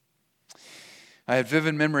I had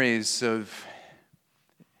vivid memories of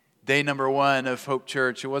day number one of Hope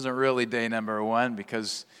Church. It wasn't really day number one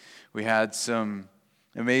because we had some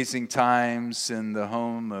amazing times in the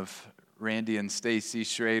home of Randy and Stacy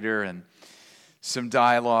Schrader and some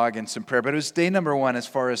dialogue and some prayer. But it was day number one as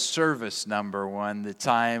far as service number one, the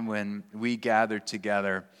time when we gathered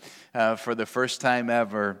together for the first time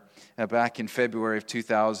ever back in February of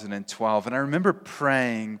 2012. And I remember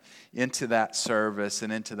praying into that service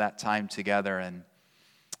and into that time together.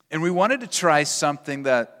 And we wanted to try something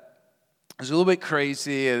that was a little bit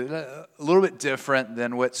crazy, a little bit different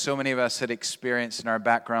than what so many of us had experienced in our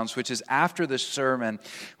backgrounds, which is after the sermon,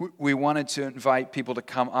 we wanted to invite people to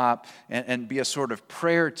come up and be a sort of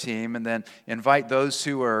prayer team, and then invite those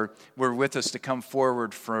who were with us to come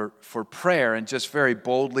forward for prayer and just very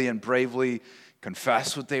boldly and bravely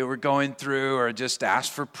confess what they were going through or just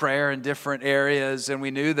ask for prayer in different areas. And we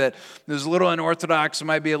knew that it was a little unorthodox, it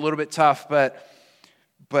might be a little bit tough, but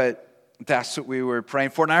that's what we were praying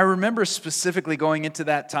for. And I remember specifically going into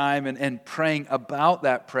that time and praying about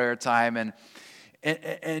that prayer time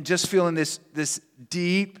and just feeling this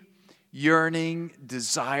deep yearning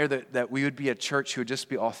desire that we would be a church who would just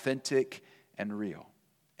be authentic and real.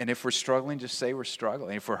 And if we're struggling, just say we're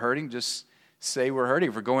struggling. If we're hurting, just say we're hurting.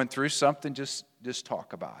 If we're going through something, just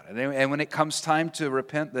talk about it. And when it comes time to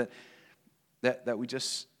repent, that we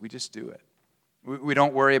just do it. We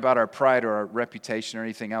don't worry about our pride or our reputation or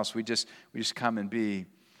anything else. We just come and be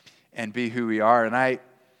who we are. And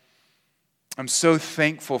I'm so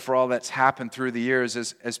thankful for all that's happened through the years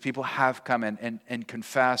as people have come and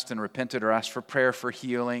confessed and repented or asked for prayer for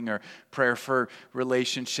healing or prayer for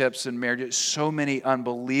relationships and marriage. So many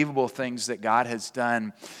unbelievable things that God has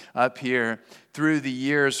done up here through the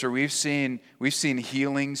years, where we've seen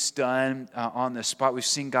healings done on the spot. We've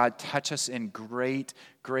seen God touch us in great,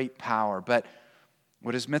 great power. But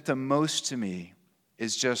what has meant the most to me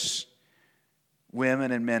is just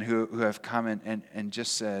women and men who have come and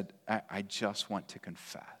just said, I just want to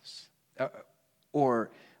confess. Or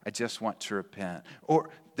I just want to repent. Or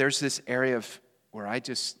there's this area where I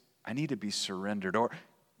need to be surrendered. Or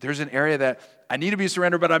there's an area that I need to be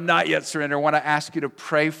surrendered, but I'm not yet surrendered. I want to ask you to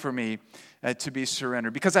pray for me to be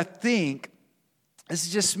surrendered. Because I think, this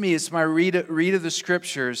is just me, it's my read of the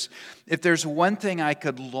Scriptures. If there's one thing I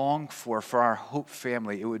could long for our Hope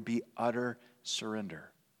family, it would be utter surrender.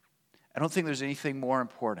 I don't think there's anything more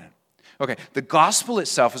important. Okay, the gospel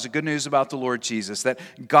itself is the good news about the Lord Jesus, that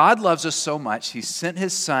God loves us so much, He sent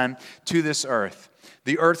His Son to this earth.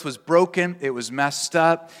 The earth was broken, it was messed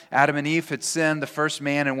up. Adam and Eve had sinned, the first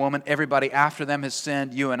man and woman. Everybody after them has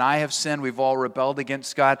sinned. You and I have sinned. We've all rebelled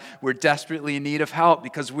against God. We're desperately in need of help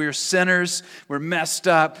because we're sinners. We're messed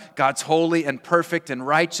up. God's holy and perfect and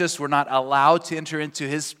righteous. We're not allowed to enter into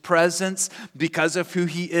His presence because of who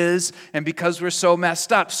He is and because we're so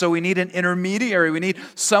messed up. So we need an intermediary. We need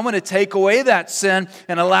someone to take away that sin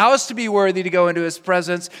and allow us to be worthy to go into His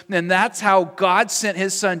presence. And that's how God sent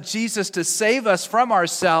His Son Jesus to save us from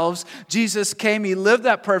ourselves. Jesus came, He lived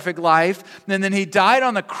that perfect life, and then He died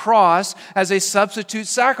on the cross as a substitute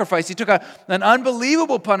sacrifice. He took an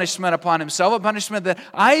unbelievable punishment upon Himself, a punishment that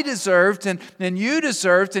I deserved and you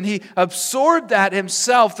deserved, and He absorbed that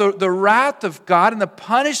Himself, the wrath of God and the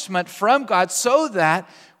punishment from God, so that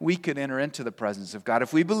we could enter into the presence of God.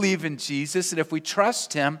 If we believe in Jesus and if we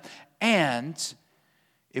trust Him and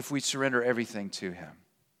if we surrender everything to Him.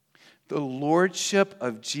 The lordship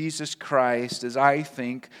of Jesus Christ is, I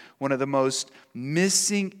think, one of the most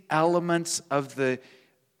missing elements of the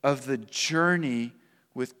journey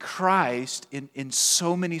with Christ in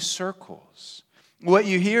so many circles. What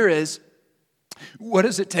you hear is, what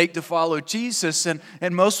does it take to follow Jesus? And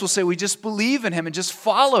most will say, we just believe in Him and just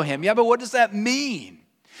follow Him. Yeah, but what does that mean?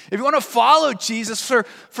 If you want to follow Jesus,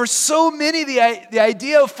 for so many, the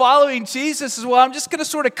idea of following Jesus is, well, I'm just going to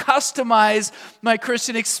sort of customize my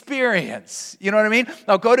Christian experience. You know what I mean?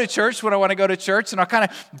 I'll go to church when I want to go to church, and I'll kind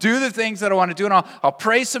of do the things that I want to do, and I'll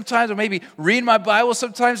pray sometimes, or maybe read my Bible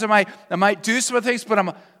sometimes. I might do some other things, but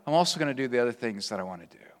I'm also going to do the other things that I want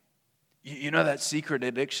to do. You know that secret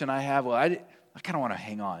addiction I have? Well, I kind of want to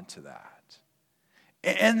hang on to that.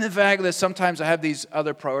 And the fact that sometimes I have these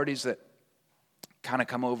other priorities that kind of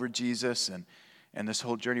come over Jesus and this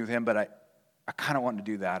whole journey with Him, but I kind of want to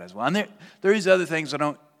do that as well. And there is other things I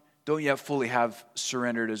don't yet fully have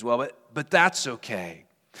surrendered as well, but that's okay.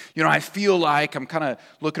 You know, I feel like I'm kind of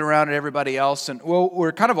looking around at everybody else, and well,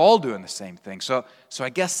 we're kind of all doing the same thing. So I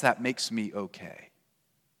guess that makes me okay.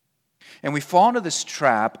 And we fall into this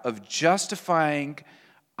trap of justifying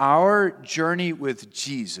our journey with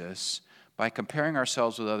Jesus by comparing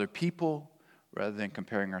ourselves with other people rather than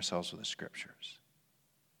comparing ourselves with the Scriptures.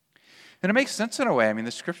 And it makes sense in a way. I mean,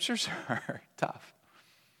 the scriptures are tough.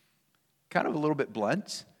 Kind of a little bit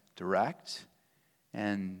blunt, direct,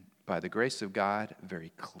 and by the grace of God,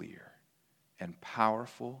 very clear and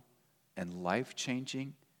powerful and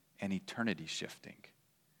life-changing and eternity-shifting.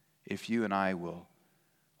 If you and I will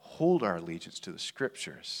hold our allegiance to the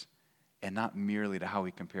scriptures and not merely to how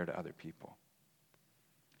we compare to other people.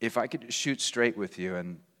 If I could shoot straight with you,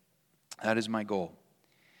 and that is my goal.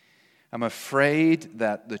 I'm afraid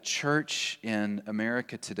that the church in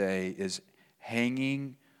America today is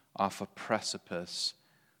hanging off a precipice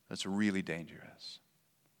that's really dangerous.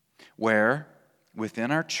 Where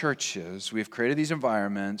within our churches, we've created these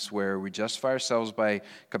environments where we justify ourselves by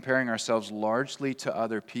comparing ourselves largely to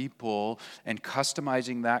other people and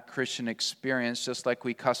customizing that Christian experience just like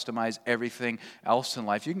we customize everything else in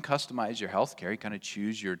life. You can customize your health care. You kind of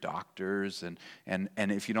choose your doctors, and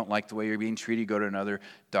if you don't like the way you're being treated, you go to another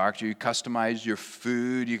doctor. You customize your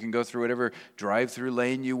food. You can go through whatever drive-through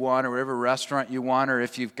lane you want or whatever restaurant you want, or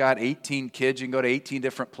if you've got 18 kids, you can go to 18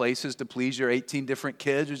 different places to please your 18 different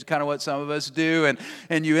kids, which is kind of what some of us do.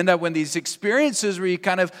 And you end up with these experiences where you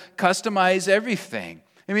kind of customize everything.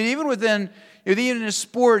 I mean, even in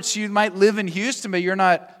sports, you might live in Houston, but you're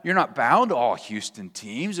not bound to all Houston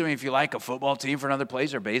teams. I mean, if you like a football team for another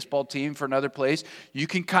place or a baseball team for another place, you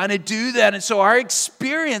can kind of do that. And so our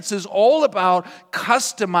experience is all about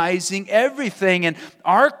customizing everything. And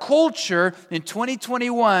our culture in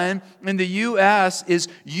 2021 in the U.S. is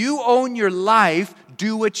you own your life,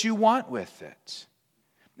 do what you want with it.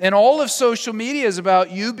 And all of social media is about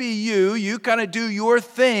you be you kind of do your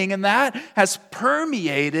thing, and that has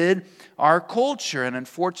permeated our culture, and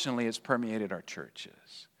unfortunately it's permeated our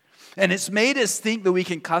churches. And it's made us think that we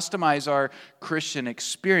can customize our Christian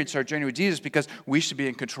experience, our journey with Jesus, because we should be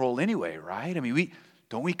in control anyway, right? I mean,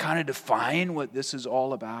 don't we kind of define what this is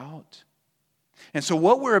all about? And so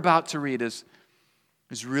what we're about to read is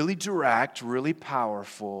really direct, really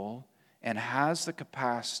powerful, and has the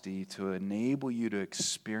capacity to enable you to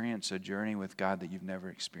experience a journey with God that you've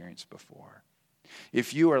never experienced before.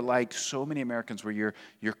 If you are like so many Americans where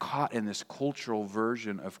you're caught in this cultural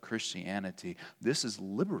version of Christianity, this is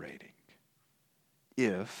liberating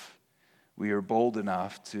if we are bold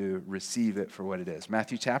enough to receive it for what it is.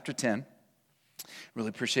 Matthew chapter 10. Really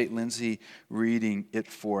appreciate Lindsay reading it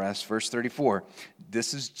for us. Verse 34.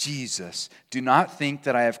 This is Jesus. Do not think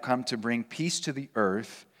that I have come to bring peace to the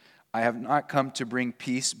earth. I have not come to bring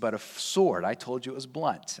peace, but a sword. I told you it was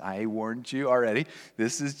blunt. I warned you already.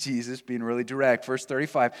 This is Jesus being really direct. Verse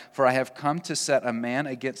 35, for I have come to set a man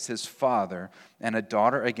against his father, and a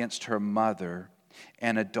daughter against her mother,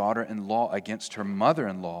 and a daughter-in-law against her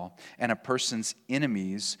mother-in-law, and a person's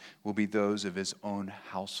enemies will be those of his own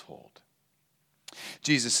household.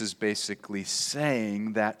 Jesus is basically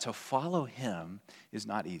saying that to follow him is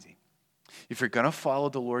not easy. If you're going to follow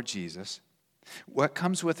the Lord Jesus, what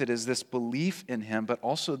comes with it is this belief in him, but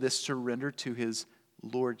also this surrender to his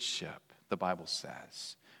lordship, the Bible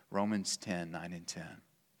says. Romans 10, 9 and 10.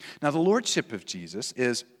 Now, the lordship of Jesus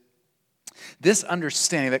is this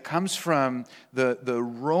understanding that comes from the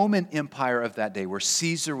Roman Empire of that day, where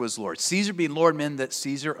Caesar was Lord. Caesar being Lord meant that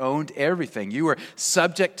Caesar owned everything. You were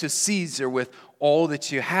subject to Caesar with all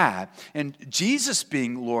that you had. And Jesus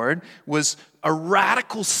being Lord was a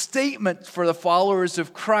radical statement for the followers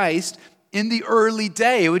of Christ. In the early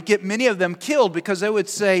day, it would get many of them killed because they would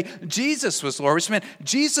say Jesus was Lord, which meant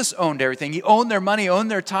Jesus owned everything. He owned their money, owned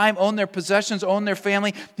their time, owned their possessions, owned their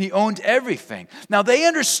family. He owned everything. Now, they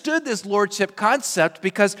understood this lordship concept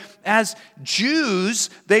because as Jews,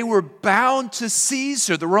 they were bound to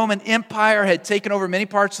Caesar. The Roman Empire had taken over many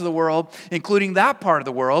parts of the world, including that part of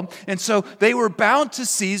the world. And so they were bound to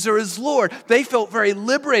Caesar as Lord. They felt very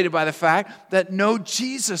liberated by the fact that no,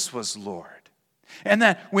 Jesus was Lord. And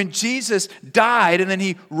that when Jesus died and then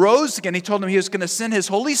he rose again, he told them he was going to send his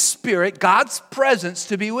Holy Spirit, God's presence,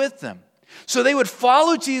 to be with them. So they would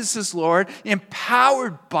follow Jesus as Lord,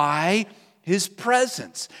 empowered by his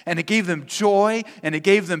presence. And it gave them joy, and it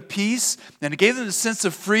gave them peace, and it gave them a sense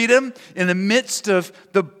of freedom in the midst of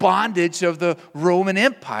the bondage of the Roman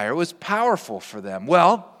Empire. It was powerful for them.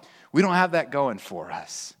 Well, we don't have that going for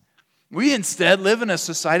us. We instead live in a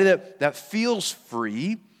society that feels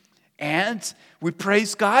free, and we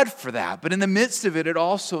praise God for that. But in the midst of it, it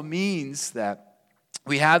also means that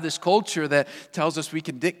we have this culture that tells us we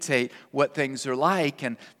can dictate what things are like,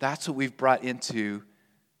 and that's what we've brought into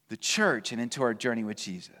the church and into our journey with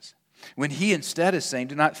Jesus. When he instead is saying,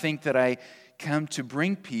 do not think that I come to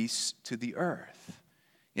bring peace to the earth.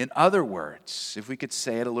 In other words, if we could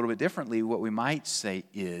say it a little bit differently, what we might say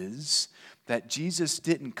is that Jesus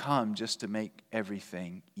didn't come just to make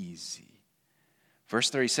everything easy. Verse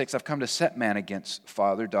 36, I've come to set man against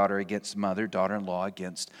father, daughter against mother, daughter-in-law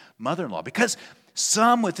against mother-in-law. Because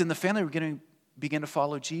some within the family were going to begin to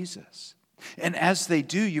follow Jesus. And as they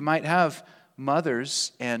do, you might have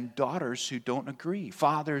mothers and daughters who don't agree,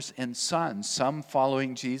 fathers and sons, some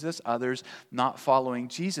following Jesus, others not following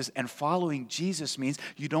Jesus. And following Jesus means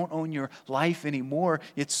you don't own your life anymore.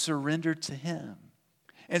 It's surrendered to Him.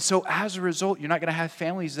 And so as a result, you're not going to have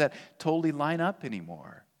families that totally line up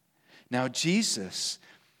anymore. Now, Jesus,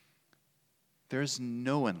 there's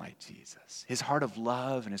no one like Jesus. His heart of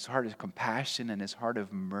love and His heart of compassion and His heart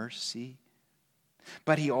of mercy.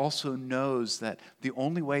 But He also knows that the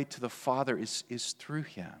only way to the Father is through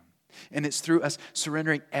Him. And it's through us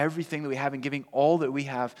surrendering everything that we have and giving all that we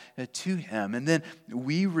have to Him. And then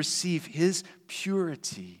we receive His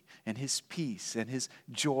purity and His peace and His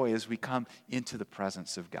joy as we come into the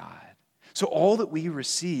presence of God. So all that we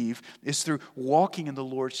receive is through walking in the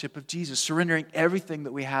lordship of Jesus, surrendering everything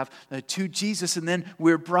that we have to Jesus, and then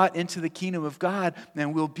we're brought into the kingdom of God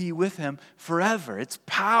and we'll be with Him forever. It's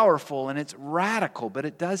powerful and it's radical, but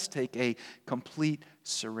it does take a complete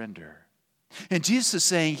surrender. And Jesus is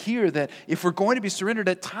saying here that if we're going to be surrendered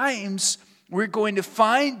at times, we're going to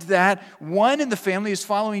find that one in the family is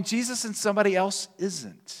following Jesus and somebody else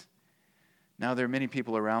isn't. Now, there are many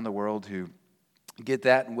people around the world who get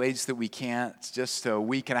that in ways that we can't. Just a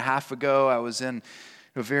week and a half ago, I was in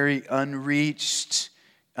a very unreached,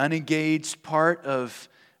 unengaged part of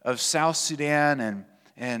South Sudan,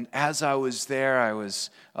 and as I was there, I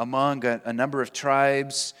was among a number of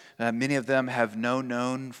tribes. Many of them have no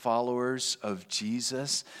known followers of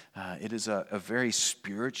Jesus. It is a very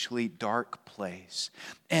spiritually dark place.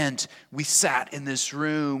 And we sat in this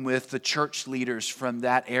room with the church leaders from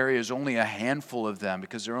that area. There's only a handful of them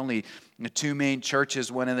because there are only two main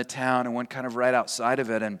churches, one in the town and one kind of right outside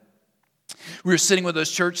of it. And we were sitting with those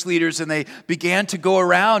church leaders, and they began to go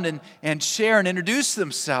around and share and introduce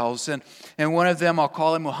themselves. And one of them, I'll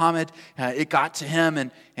call him Muhammad, it got to him,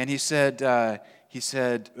 and he said,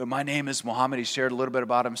 my name is Muhammad. He shared a little bit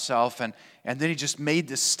about himself, and then he just made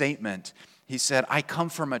this statement. He said, I come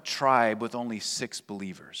from a tribe with only 6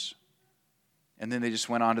 believers. And then they just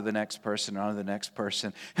went on to the next person, on to the next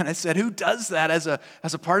person. And I said, who does that as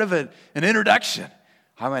a part of an introduction?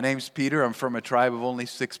 Hi, my name's Peter. I'm from a tribe of only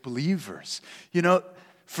 6 believers. You know,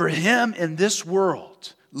 for him in this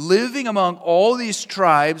world, living among all these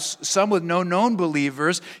tribes, some with no known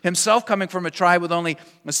believers, himself coming from a tribe with only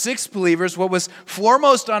 6 believers, what was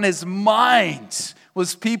foremost on his mind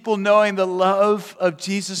was people knowing the love of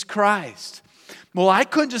Jesus Christ. Well, I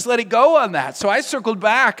couldn't just let it go on that. So I circled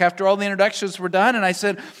back after all the introductions were done, and I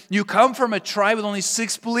said, you come from a tribe with only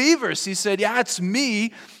 6 believers. He said, yeah, it's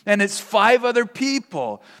me, and it's 5 other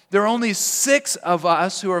people. There are only 6 of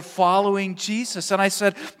us who are following Jesus. And I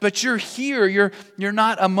said, but you're here. You're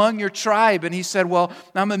not among your tribe. And he said, well,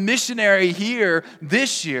 I'm a missionary here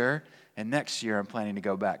this year, and next year I'm planning to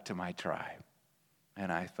go back to my tribe.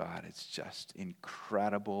 And I thought, it's just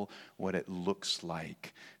incredible what it looks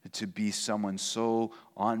like to be someone so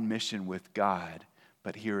on mission with God,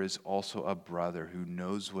 but here is also a brother who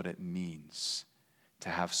knows what it means to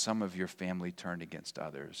have some of your family turned against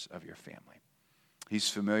others of your family. He's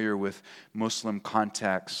familiar with Muslim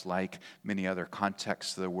contexts like many other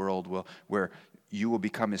contexts of the world where you will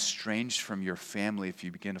become estranged from your family if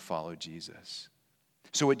you begin to follow Jesus.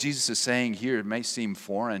 So what Jesus is saying here, it may seem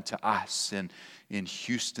foreign to us in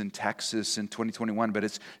Houston, Texas in 2021, but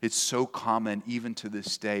it's so common even to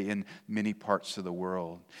this day in many parts of the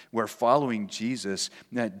world, where following Jesus,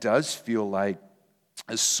 that does feel like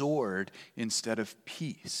a sword instead of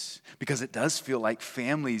peace, because it does feel like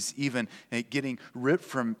families even getting ripped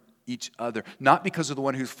from each other, not because of the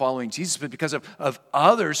one who's following Jesus, but because of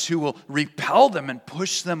others who will repel them and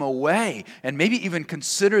push them away and maybe even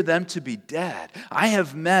consider them to be dead. I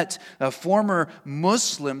have met former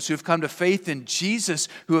Muslims who have come to faith in Jesus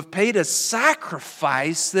who have paid a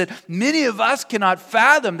sacrifice that many of us cannot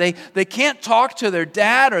fathom. They can't talk to their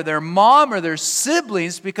dad or their mom or their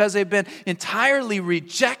siblings because they've been entirely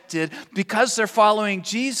rejected because they're following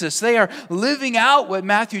Jesus. They are living out what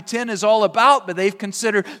Matthew 10 is all about, but they've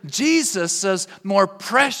considered Jesus as more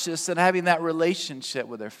precious than having that relationship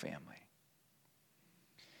with their family.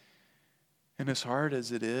 And as hard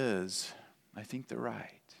as it is, I think they're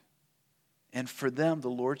right. And for them, the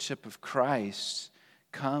lordship of Christ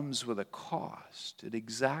comes with a cost. It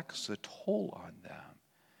exacts a toll on them.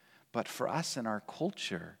 But for us in our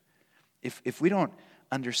culture, if we don't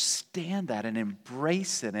understand that and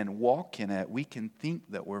embrace it and walk in it, we can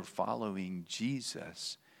think that we're following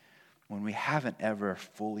Jesus when we haven't ever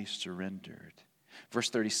fully surrendered. Verse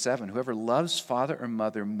 37, whoever loves father or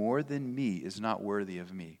mother more than me is not worthy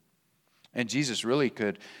of me. And Jesus really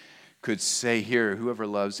could say here, whoever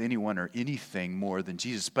loves anyone or anything more than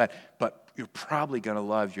Jesus, but you're probably going to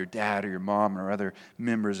love your dad or your mom or other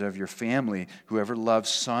members of your family. Whoever loves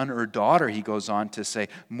son or daughter, he goes on to say,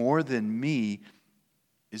 more than me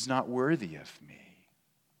is not worthy of me.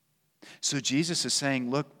 So Jesus is saying,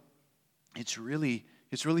 look, it's really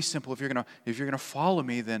simple. If you're gonna follow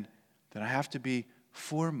me, then I have to be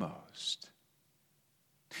foremost.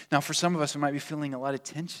 Now, for some of us, we might be feeling a lot of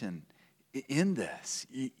tension in this.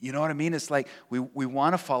 You know what I mean? It's like we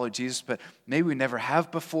want to follow Jesus, but maybe we never have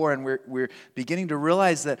before, and we're beginning to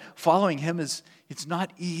realize that following him it's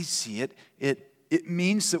not easy. It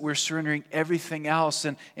means that we're surrendering everything else,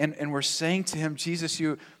 and we're saying to him, Jesus,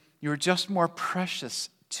 you're just more precious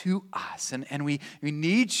to us, and we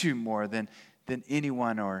need you more than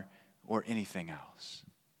anyone or anything else.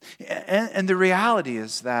 And the reality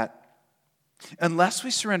is that unless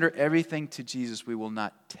we surrender everything to Jesus, we will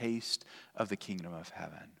not taste of the kingdom of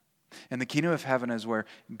heaven. And the kingdom of heaven is where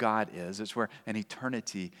God is. It's where an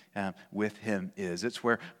eternity with him is. It's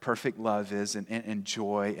where perfect love is and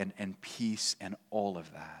joy and peace and all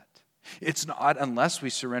of that. It's not unless we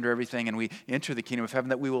surrender everything and we enter the kingdom of heaven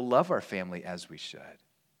that we will love our family as we should.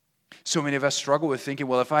 So many of us struggle with thinking,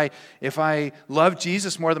 well, if I love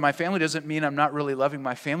Jesus more than my family, doesn't mean I'm not really loving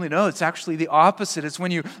my family. No, it's actually the opposite. It's when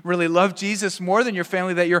you really love Jesus more than your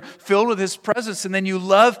family that you're filled with his presence, and then you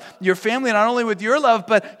love your family not only with your love,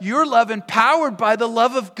 but your love empowered by the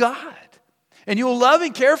love of God. And you will love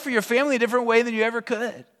and care for your family a different way than you ever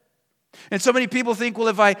could. And so many people think, well,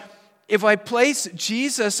 if I place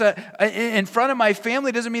Jesus in front of my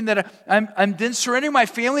family, doesn't mean that I'm then surrendering my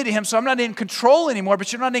family to him, so I'm not in control anymore,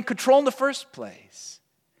 but you're not in control in the first place.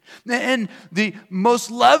 And the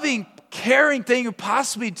most loving, caring thing you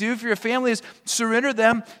possibly do for your family is surrender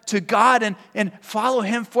them to God and follow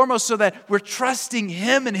him foremost, so that we're trusting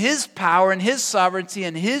him and his power and his sovereignty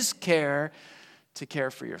and his care to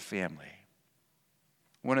care for your family.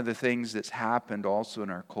 One of the things that's happened also in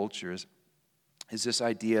our culture is this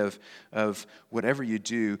idea of whatever you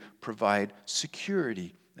do, provide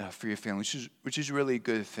security for your family, which is really a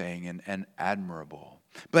good thing and admirable.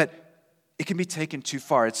 But it can be taken too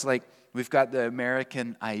far. It's like we've got the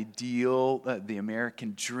American ideal, the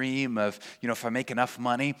American dream of, if I make enough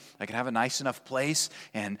money, I can have a nice enough place,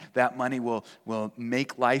 and that money will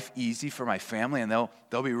make life easy for my family, and they'll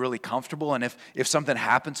be really comfortable. And if something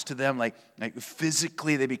happens to them, like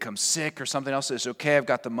physically they become sick or something else, it's okay, I've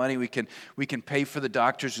got the money, we can pay for the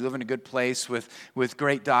doctors, we live in a good place with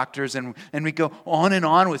great doctors, and we go on and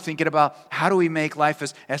on with thinking about how do we make life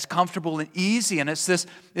as comfortable and easy. And it's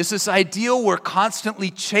this ideal we're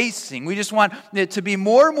constantly chasing. We just want it to be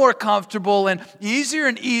more and more comfortable and easier,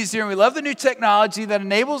 and we love the new technology that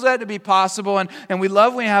enables that to be possible, and we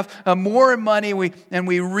love when we have more money, and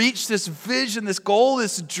we reach this vision, this goal,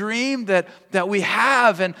 this dream that we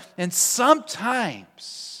have, and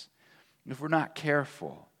sometimes, if we're not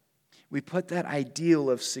careful, we put that ideal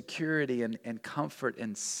of security and comfort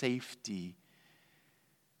and safety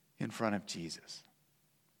in front of Jesus.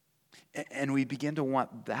 And we begin to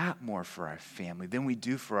want that more for our family than we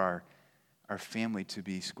do for our family to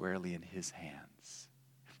be squarely in his hands.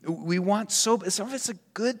 We want some of it's a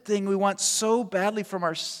good thing. We want so badly from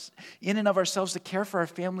in and of ourselves to care for our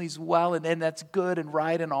families well, and that's good and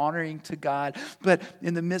right and honoring to God. But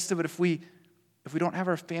in the midst of it, if we don't have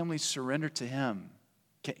our families surrender to him,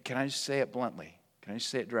 can I just say it bluntly? Can I just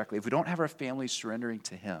say it directly? If we don't have our families surrendering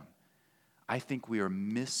to him, I think we are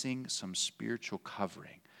missing some spiritual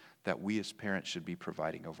covering that we as parents should be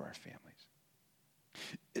providing over our families.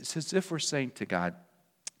 It's as if we're saying to God,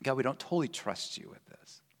 we don't totally trust you with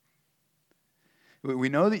this. We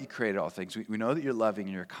know that you created all things. We know that you're loving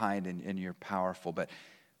and you're kind and you're powerful, but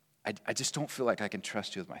I just don't feel like I can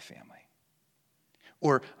trust you with my family.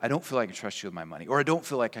 Or I don't feel like I can trust you with my money. Or I don't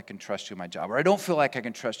feel like I can trust you with my job. Or I don't feel like I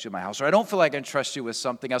can trust you with my house. Or I don't feel like I can trust you with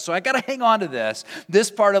something else. So I got to hang on to this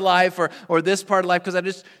part of life or this part of life, because I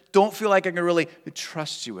just don't feel like I can really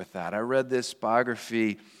trust you with that. I read this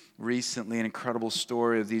biography recently, an incredible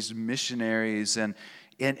story of these missionaries, and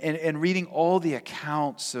reading all the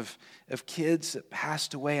accounts of kids that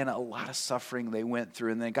passed away and a lot of suffering they went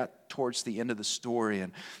through. And then got towards the end of the story,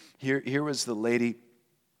 and here was the lady.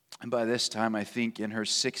 And by this time, I think in her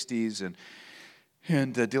 60s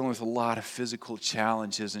and dealing with a lot of physical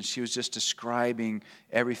challenges. And she was just describing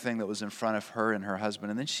everything that was in front of her and her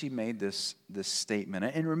husband. And then she made this statement.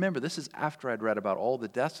 And remember, this is after I'd read about all the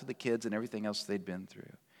deaths of the kids and everything else they'd been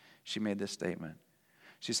through. She made this statement.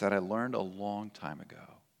 She said, I learned a long time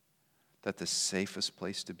ago that the safest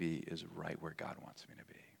place to be is right where God wants me to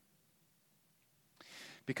be.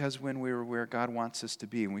 Because when we're where God wants us to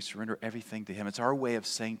be and we surrender everything to Him, it's our way of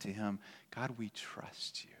saying to Him, God, we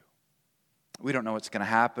trust you. We don't know what's going to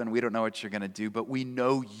happen. We don't know what you're going to do, but we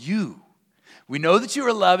know you. We know that you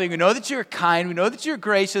are loving. We know that you're kind. We know that you're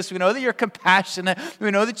gracious. We know that you're compassionate.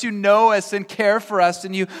 We know that you know us and care for us,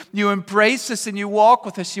 and you embrace us and you walk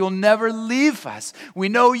with us. You'll never leave us. We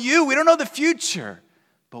know you. We don't know the future,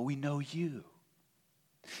 but we know you.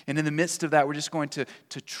 And in the midst of that, we're just going to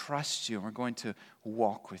trust you, and we're going to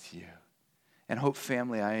walk with you. And Hope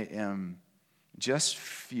Family, I am just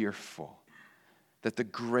fearful that the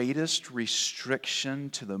greatest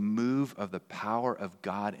restriction to the move of the power of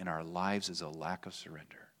God in our lives is a lack of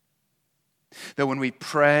surrender. That when we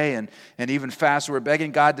pray and even fast, we're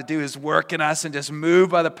begging God to do His work in us and just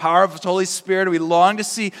move by the power of His Holy Spirit. We long to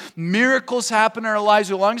see miracles happen in our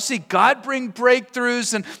lives. We long to see God bring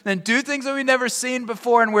breakthroughs and do things that we've never seen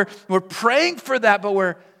before. And we're praying for that, but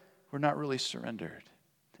we're not really surrendered.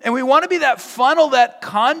 And we want to be that funnel, that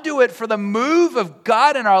conduit for the move of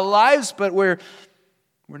God in our lives, but we're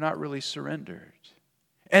not really surrendered.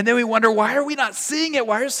 And then we wonder, why are we not seeing it?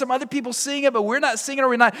 Why are some other people seeing it, but we're not seeing it? Are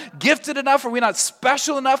we not gifted enough? Are we not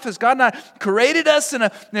special enough? Has God not created us in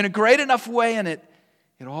a great enough way? And it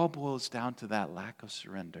all boils down to that lack of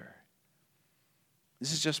surrender.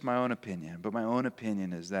 This is just my own opinion, but my own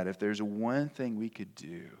opinion is that if there's one thing we could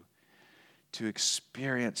do to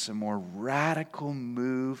experience a more radical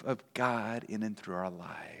move of God in and through our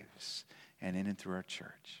lives and in and through our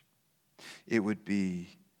church, it would be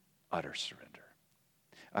utter surrender.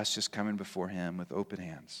 Us just coming before Him with open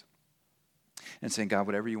hands and saying, God,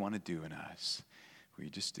 whatever you want to do in us, will you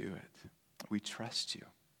just do it? We trust you.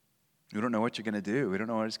 We don't know what you're going to do. We don't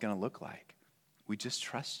know what it's going to look like. We just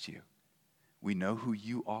trust you. We know who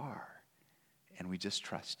you are, and we just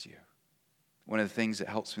trust you. One of the things that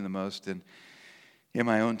helps me the most in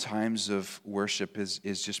my own times of worship is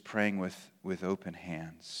just praying with open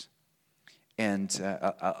hands. And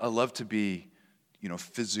I love to be,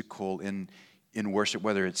 physical in worship,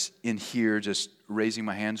 whether it's in here, just raising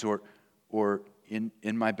my hands, or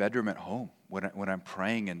in my bedroom at home when I'm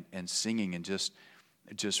praying and singing and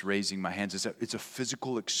just raising my hands. It's a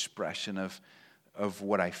physical expression of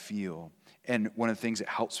what I feel. And one of the things that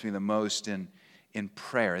helps me the most in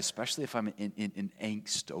prayer, especially if I'm in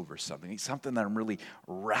angst over something that I'm really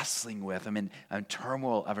wrestling with, I'm in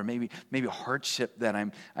turmoil over maybe a hardship that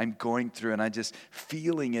I'm going through, and I just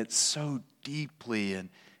feeling it so deeply, and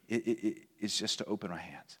it's just to open my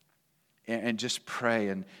hands and just pray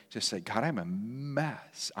and just say, God, I'm a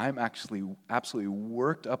mess. I'm actually absolutely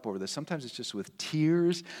worked up over this. Sometimes it's just with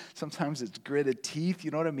tears. Sometimes it's gritted teeth.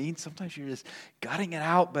 You know what I mean? Sometimes you're just gutting it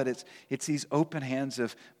out, but it's these open hands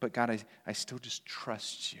of, but God, I still just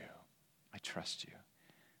trust you. I trust you.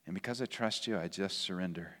 And because I trust you, I just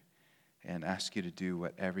surrender and ask you to do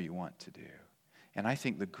whatever you want to do. And I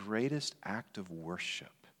think the greatest act of worship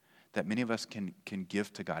that many of us can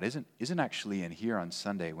give to God isn't actually in here on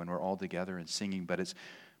Sunday when we're all together and singing, but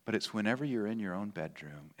it's whenever you're in your own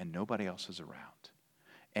bedroom and nobody else is around,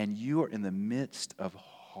 and you are in the midst of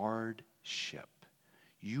hardship.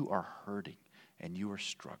 You are hurting and you are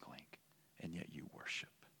struggling, and yet you worship.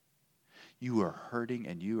 You are hurting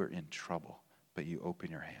and you are in trouble, but you open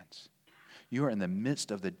your hands. You are in the midst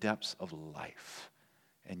of the depths of life,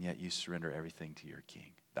 and yet you surrender everything to your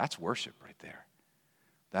King. That's worship right there.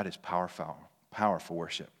 That is powerful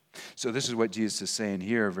worship. So this is what Jesus is saying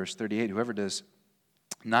here, verse 38. Whoever does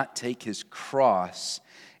not take his cross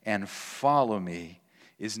and follow me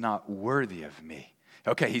is not worthy of me.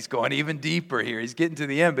 Okay, he's going even deeper here. He's getting to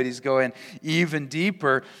the end, but he's going even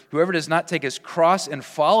deeper. Whoever does not take his cross and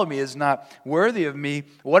follow me is not worthy of me.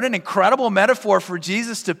 What an incredible metaphor for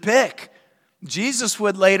Jesus to pick. Jesus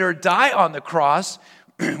would later die on the cross,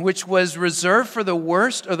 which was reserved for the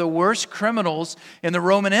worst of the worst criminals in the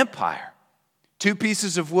Roman Empire. 2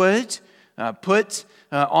 pieces of wood put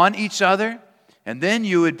on each other, and then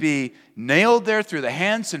you would be nailed there through the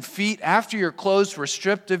hands and feet. After your clothes were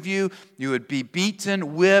stripped of you, you would be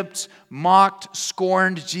beaten, whipped, mocked,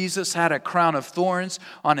 scorned. Jesus had a crown of thorns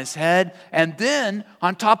on his head. And then,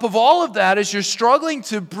 on top of all of that, as you're struggling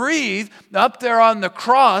to breathe up there on the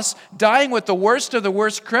cross, dying with the worst of the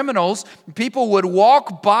worst criminals, people would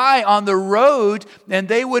walk by on the road and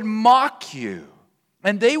they would mock you.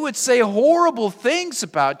 And they would say horrible things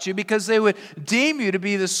about you because they would deem you to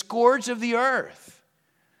be the scourge of the earth.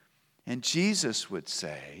 And Jesus would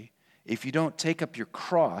say, if you don't take up your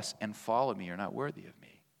cross and follow me, you're not worthy of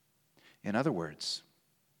me. In other words,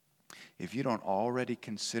 if you don't already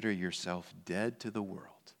consider yourself dead to the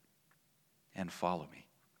world and follow me,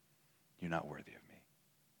 you're not worthy of me.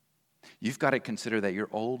 You've got to consider that your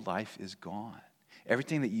old life is gone.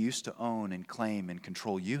 Everything that you used to own and claim and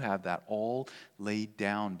control, you have that all laid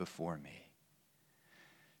down before me.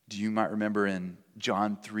 You might remember in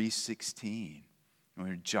John 3:16,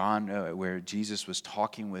 where Jesus was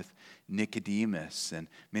talking with Nicodemus, and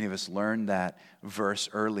many of us learned that verse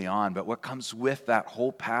early on. But what comes with that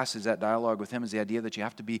whole passage, that dialogue with him, is the idea that you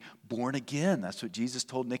have to be born again. That's what Jesus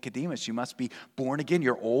told Nicodemus. You must be born again.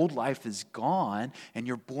 Your old life is gone, and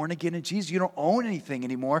you're born again in Jesus. You don't own anything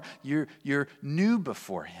anymore. You're new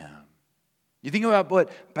before him. You think about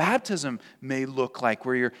what baptism may look like,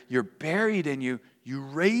 where you're buried and you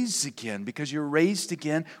raise again, because you're raised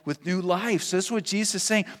again with new life. So this is what Jesus is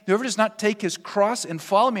saying. Whoever does not take his cross and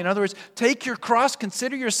follow me, in other words, take your cross,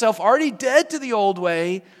 consider yourself already dead to the old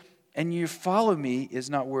way, and you follow me, is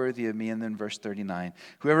not worthy of me. And then verse 39,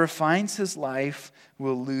 whoever finds his life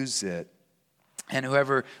will lose it, and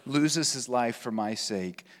whoever loses his life for my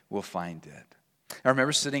sake will find it. I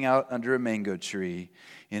remember sitting out under a mango tree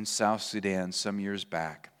in South Sudan some years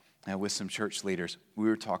back with some church leaders. We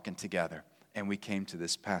were talking together, and we came to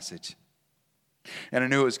this passage. And I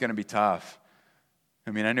knew it was going to be tough.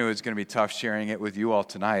 I knew it was going to be tough sharing it with you all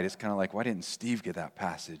tonight. It's kind of like, why didn't Steve get that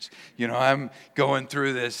passage? I'm going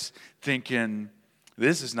through this thinking,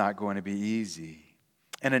 this is not going to be easy.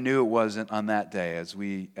 And I knew it wasn't on that day as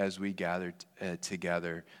we gathered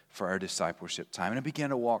together for our discipleship time. And I began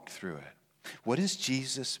to walk through it. What does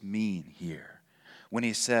Jesus mean here when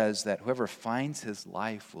he says that whoever finds his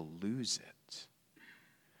life will lose it,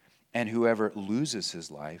 and whoever loses his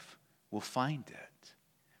life will find it?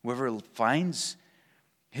 Whoever finds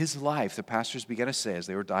his life, the pastors began to say as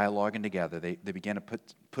they were dialoguing together, they began to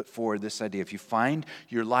put forward this idea. If you find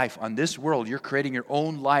your life on this world, you're creating your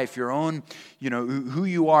own life, your own, who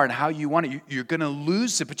you are and how you want it. You're going to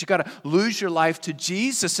lose it, but you got to lose your life to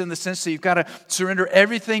Jesus in the sense that you've got to surrender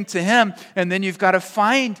everything to him, and then you've got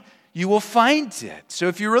to you will find it. So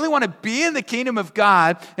if you really want to be in the kingdom of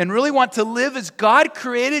God and really want to live as God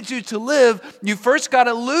created you to live, you first got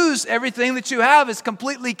to lose everything that you have. It's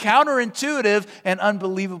completely counterintuitive and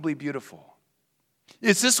unbelievably beautiful.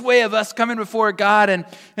 It's this way of us coming before God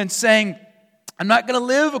and saying, I'm not going to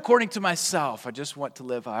live according to myself. I just want to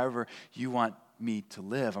live however you want me to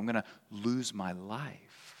live. I'm going to lose my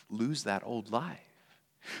life, lose that old life.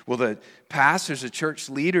 Well, the pastors, the church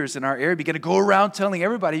leaders in our area began to go around telling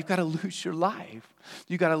everybody, you've got to lose your life.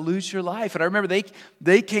 You've got to lose your life. And I remember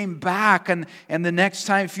they came back, and the next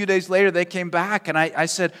time, a few days later, they came back, and I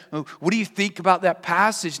said, what do you think about that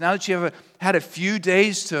passage now that you have had a few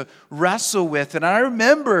days to wrestle with? And I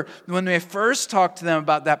remember when I first talked to them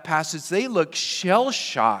about that passage, they looked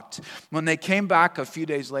shell-shocked. When they came back a few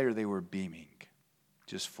days later, they were beaming,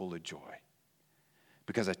 just full of joy.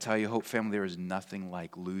 Because I tell you, Hope Family, there is nothing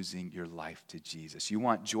like losing your life to Jesus. You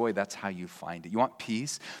want joy, that's how you find it. You want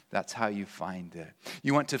peace, that's how you find it.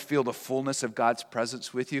 You want to feel the fullness of God's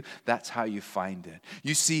presence with you, that's how you find it.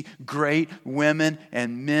 You see great women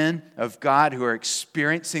and men of God who are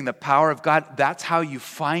experiencing the power of God, that's how you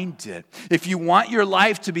find it. If you want your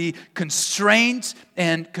life to be constrained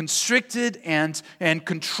and constricted and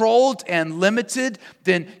controlled and limited,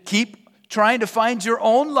 then keep trying to find your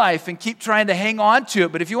own life and keep trying to hang on to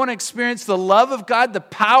it. But if you want to experience the love of God, the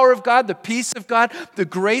power of God, the peace of God, the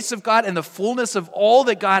grace of God, and the fullness of all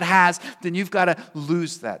that God has, then you've got to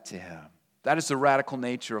lose that to him. That is the radical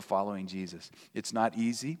nature of following Jesus. It's not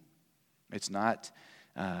easy. It's not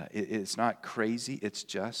crazy. It's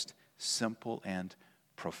just simple and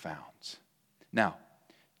profound. Now,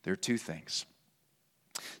 there are two things.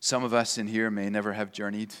 Some of us in here may never have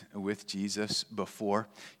journeyed with Jesus before.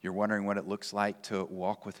 You're wondering what it looks like to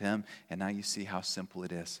walk with him, and now you see how simple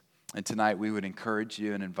it is. And tonight we would encourage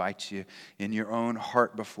you and invite you in your own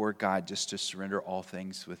heart before God just to surrender all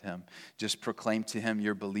things with him. Just proclaim to him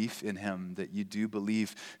your belief in him, that you do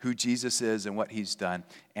believe who Jesus is and what he's done,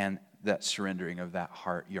 and that surrendering of that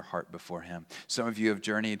heart, your heart before him. Some of you have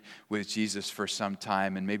journeyed with Jesus for some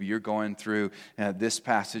time, and maybe you're going through this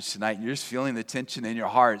passage tonight, and you're just feeling the tension in your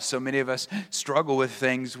heart. So many of us struggle with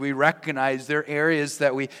things. We recognize there are areas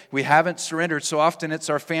that we haven't surrendered. So often it's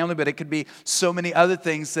our family, but it could be so many other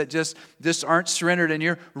things that just aren't surrendered, and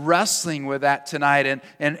you're wrestling with that tonight.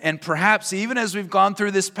 And perhaps even as we've gone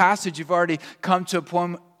through this passage, you've already come to a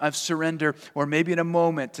point of surrender, or maybe in a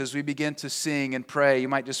moment as we begin to sing and pray, you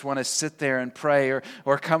might just want to sit there and pray,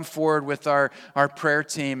 or come forward with our prayer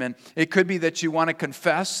team. And it could be that you want to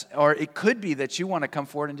confess, or it could be that you want to come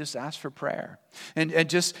forward and just ask for prayer. And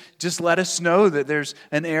just let us know that there's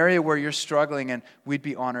an area where you're struggling, and we'd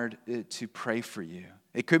be honored to pray for you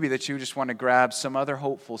It could be that you just want to grab some other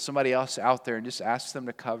hopeful, somebody else out there, and just ask them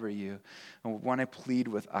to cover you. And we want to plead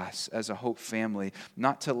with us as a Hope family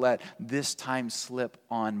not to let this time slip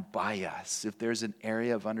on by us if there's an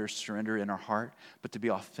area of under surrender in our heart, but to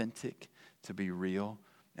be authentic, to be real,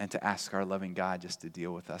 and to ask our loving God just to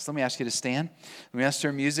deal with us. Let me ask you to stand. Let me ask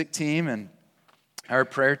our music team and our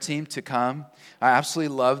prayer team to come. I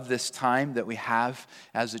absolutely love this time that we have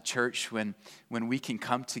as a church when we can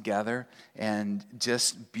come together and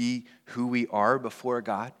just be who we are before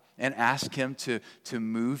God and ask Him to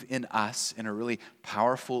move in us in a really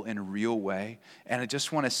powerful and real way. And I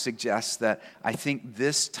just want to suggest that I think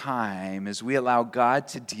this time, as we allow God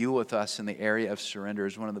to deal with us in the area of surrender,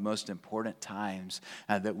 is one of the most important times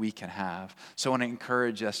that we can have. So I want to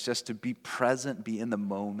encourage us just to be present, be in the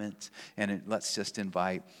moment, and let's just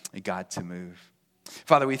invite God to move.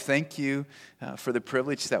 Father, we thank you for the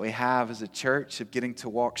privilege that we have as a church of getting to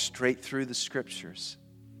walk straight through the Scriptures,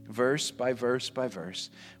 verse by verse by verse,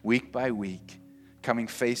 week by week, coming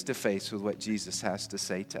face to face with what Jesus has to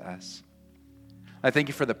say to us. I thank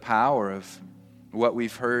you for the power of what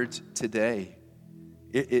we've heard today.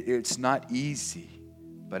 It's not easy,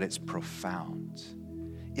 but it's profound.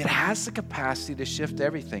 It has the capacity to shift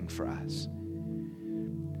everything for us.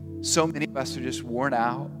 So many of us are just worn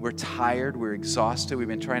out. We're tired. We're exhausted. We've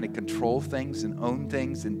been trying to control things and own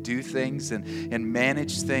things and do things and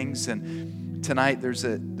manage things. And tonight there's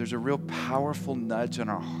a real powerful nudge on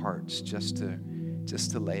our hearts just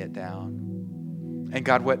to lay it down. And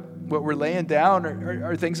God, what we're laying down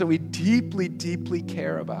are things that we deeply, deeply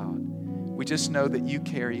care about. We just know that you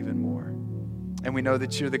care even more. And we know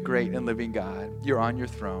that you're the great and living God. You're on your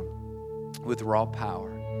throne with raw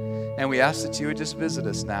power. And we ask that you would just visit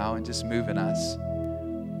us now and just move in us.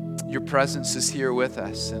 Your presence is here with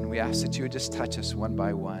us, and we ask that you would just touch us one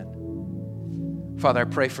by one. Father, I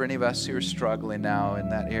pray for any of us who are struggling now in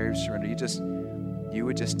that area of surrender, you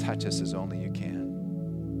would just touch us as only you can.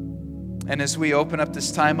 And as we open up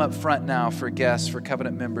this time up front now for guests, for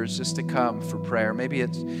covenant members, just to come for prayer, maybe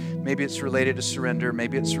it's related to surrender,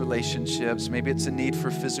 maybe it's relationships, maybe it's a need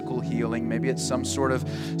for physical healing, maybe it's some sort of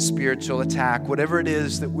spiritual attack, whatever it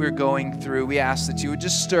is that we're going through, we ask that you would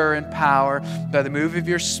just stir in power by the move of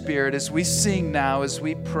your Spirit as we sing now, as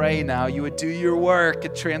we pray now, you would do your work, a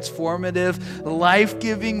transformative,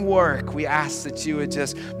 life-giving work. We ask that you would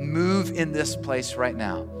just move in this place right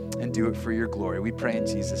now and do it for your glory. We pray in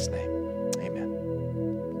Jesus' name.